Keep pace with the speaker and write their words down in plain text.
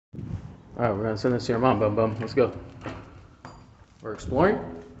Alright, we're gonna send this to your mom, Bum Bum. Let's go. We're exploring.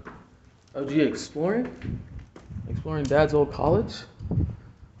 OG exploring. Exploring Dad's old college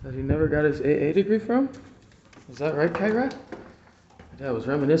that he never got his AA degree from. Is that right, Kyra? Dad was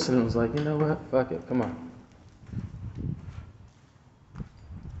reminiscing and was like, you know what? Fuck it. Come on.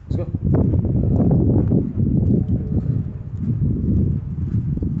 Let's go.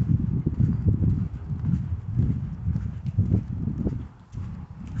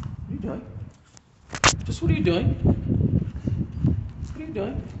 What are you doing? Just what are you doing? What are you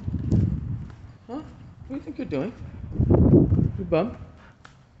doing? Huh? What do you think you're doing? You bum?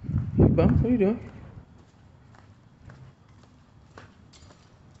 You bum? What are you doing?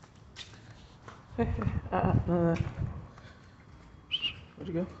 Hey, hey, where'd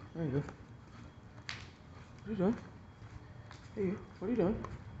you go? There you go. What are you doing? Hey, you. What are you doing?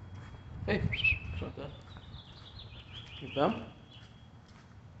 Hey, shut that. You bum?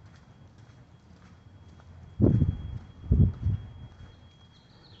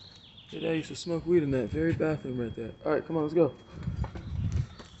 Your dad used to smoke weed in that very bathroom right there. Alright, come on, let's go.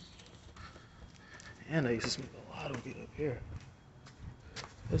 And I used to smoke a lot of weed up here.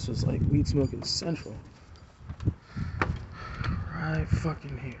 This was like weed smoking central. Right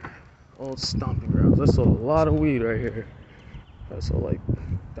fucking here. Old stomping grounds. I sold a lot of weed right here. I sold like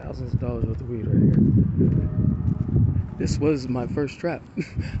thousands of dollars worth of weed right here. This was my first trap.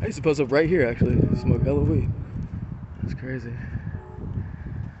 I used to post up right here actually. Smoke hella weed. That's crazy.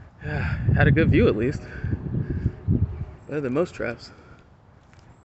 Yeah, had a good view at least. Better than most traps.